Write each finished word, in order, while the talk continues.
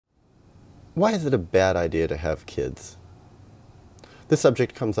Why is it a bad idea to have kids? This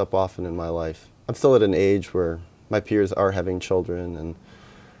subject comes up often in my life. I'm still at an age where my peers are having children, and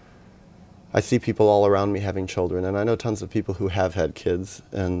I see people all around me having children, and I know tons of people who have had kids,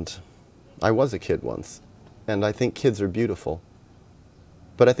 and I was a kid once, and I think kids are beautiful.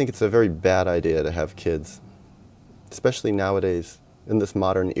 But I think it's a very bad idea to have kids, especially nowadays, in this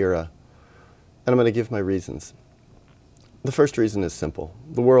modern era. And I'm going to give my reasons. The first reason is simple.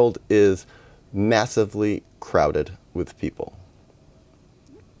 The world is massively crowded with people.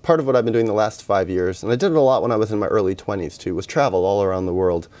 Part of what I've been doing the last 5 years, and I did it a lot when I was in my early 20s too, was travel all around the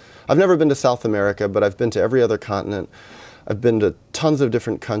world. I've never been to South America, but I've been to every other continent. I've been to tons of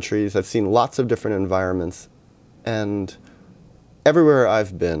different countries. I've seen lots of different environments. And everywhere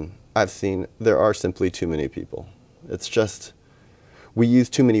I've been, I've seen there are simply too many people. It's just, we use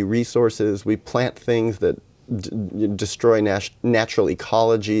too many resources. We plant things that destroy natural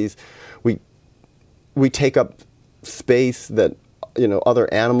ecologies. We take up space that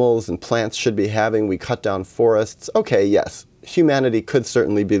other animals and plants should be having. We cut down forests. Okay, yes, humanity could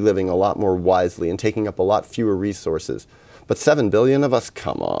certainly be living a lot more wisely and taking up a lot fewer resources. But 7 billion of us?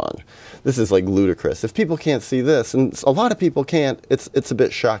 Come on. This is like ludicrous. If people can't see this, and a lot of people can't, it's a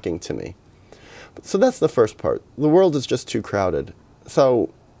bit shocking to me. So that's the first part. The world is just too crowded.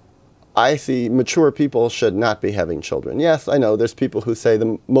 So I see mature people should not be having children. Yes, I know there's people who say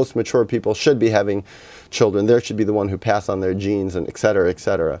the most mature people should be having children. They should be the one who pass on their genes and et cetera, et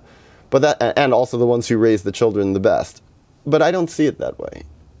cetera. But that, and also the ones who raise the children the best. But I don't see it that way.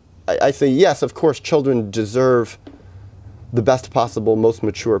 I say, yes, of course, children deserve the best possible, most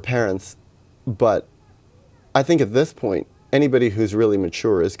mature parents. But I think at this point, anybody who's really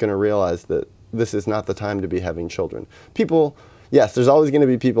mature is going to realize that this is not the time to be having children. People, yes, there's always going to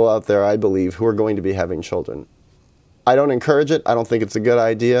be people out there, I believe, who are going to be having children. I don't encourage it. I don't think it's a good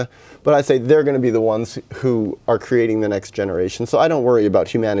idea. But I say they're going to be the ones who are creating the next generation. So I don't worry about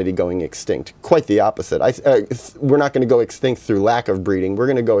humanity going extinct. Quite the opposite. We're not going to go extinct through lack of breeding. We're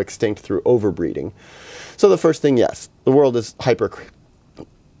going to go extinct through overbreeding. So the first thing, yes, the world is hyper-crowded.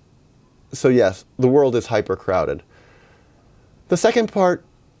 The second part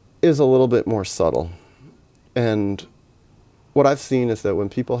is a little bit more subtle. And what I've seen is that when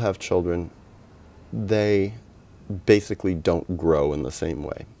people have children, they basically don't grow in the same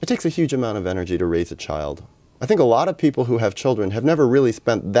way. It takes a huge amount of energy to raise a child. I think a lot of people who have children have never really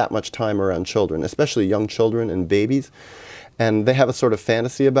spent that much time around children, especially young children and babies, and they have a sort of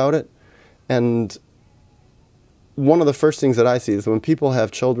fantasy about it. And one of the first things that I see is when people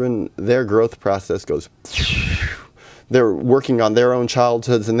have children, their growth process goes. They're working on their own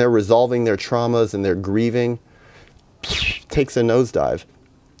childhoods, and they're resolving their traumas, and they're grieving. Takes a nosedive.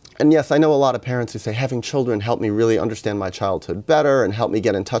 And yes, I know a lot of parents who say, having children helped me really understand my childhood better and help me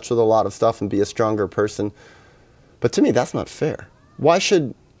get in touch with a lot of stuff and be a stronger person. But to me, that's not fair. Why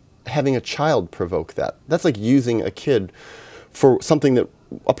should having a child provoke that? That's like using a kid for something that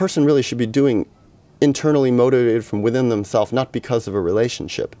a person really should be doing internally motivated from within themselves, not because of a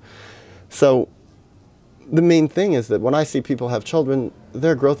relationship. So the main thing is that when I see people have children,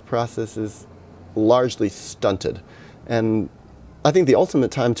 their growth process is largely stunted. And I think the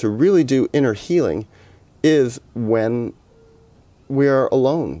ultimate time to really do inner healing is when we are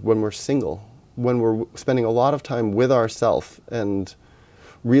alone, when we're single, when we're spending a lot of time with ourselves and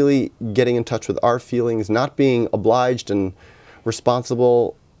really getting in touch with our feelings, not being obliged and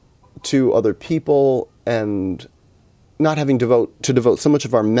responsible to other people, and not having to devote so much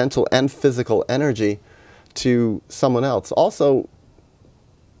of our mental and physical energy to someone else. Also,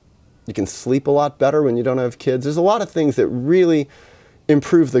 you can sleep a lot better when you don't have kids. There's a lot of things that really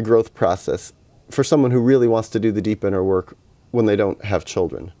improve the growth process for someone who really wants to do the deep inner work when they don't have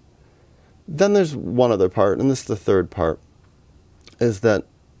children. Then there's one other part, and this is the third part, is that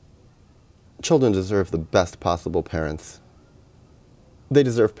children deserve the best possible parents. They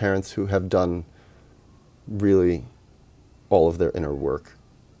deserve parents who have done really all of their inner work.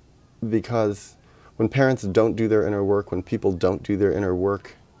 Because when parents don't do their inner work, when people don't do their inner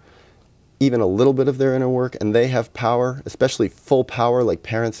work, even a little bit of their inner work, and they have power, especially full power like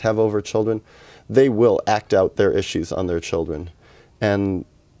parents have over children, they will act out their issues on their children. And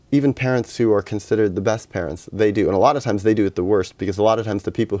even parents who are considered the best parents, they do. And a lot of times they do it the worst, because a lot of times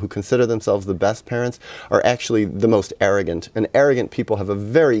the people who consider themselves the best parents are actually the most arrogant. And arrogant people have a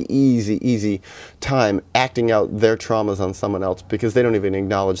very easy time acting out their traumas on someone else because they don't even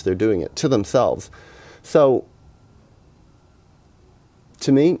acknowledge they're doing it to themselves. So,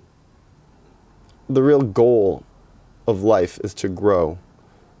 to me, the real goal of life is to grow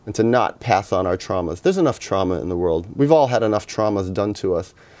and to not pass on our traumas. There's enough trauma in the world. We've all had enough traumas done to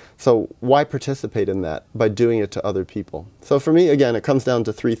us. So why participate in that by doing it to other people? So for me, again, it comes down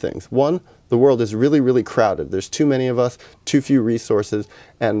to three things. One, the world is really, really crowded. There's too many of us, too few resources,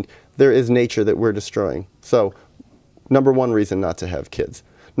 and there is nature that we're destroying. So number one reason not to have kids.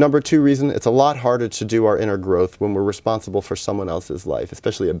 Number two reason, it's a lot harder to do our inner growth when we're responsible for someone else's life,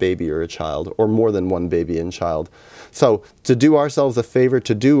 especially a baby or a child, or more than one baby and child. So to do ourselves a favor,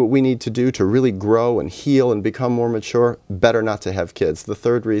 to do what we need to do to really grow and heal and become more mature, better not to have kids. The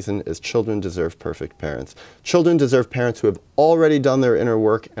third reason is children deserve perfect parents. Children deserve parents who have already done their inner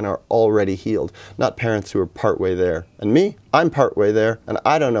work and are already healed, not parents who are partway there. And me, I'm partway there, and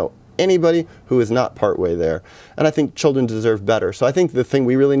I don't know anybody who is not partway there. And I think children deserve better. So I think the thing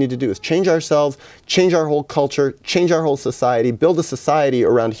we really need to do is change ourselves, change our whole culture, change our whole society, build a society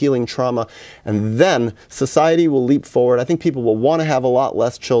around healing trauma, and then society will leap forward. I think people will want to have a lot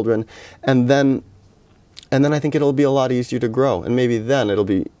less children, and then I think it'll be a lot easier to grow. And maybe then it'll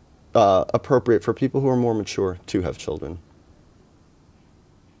be appropriate for people who are more mature to have children.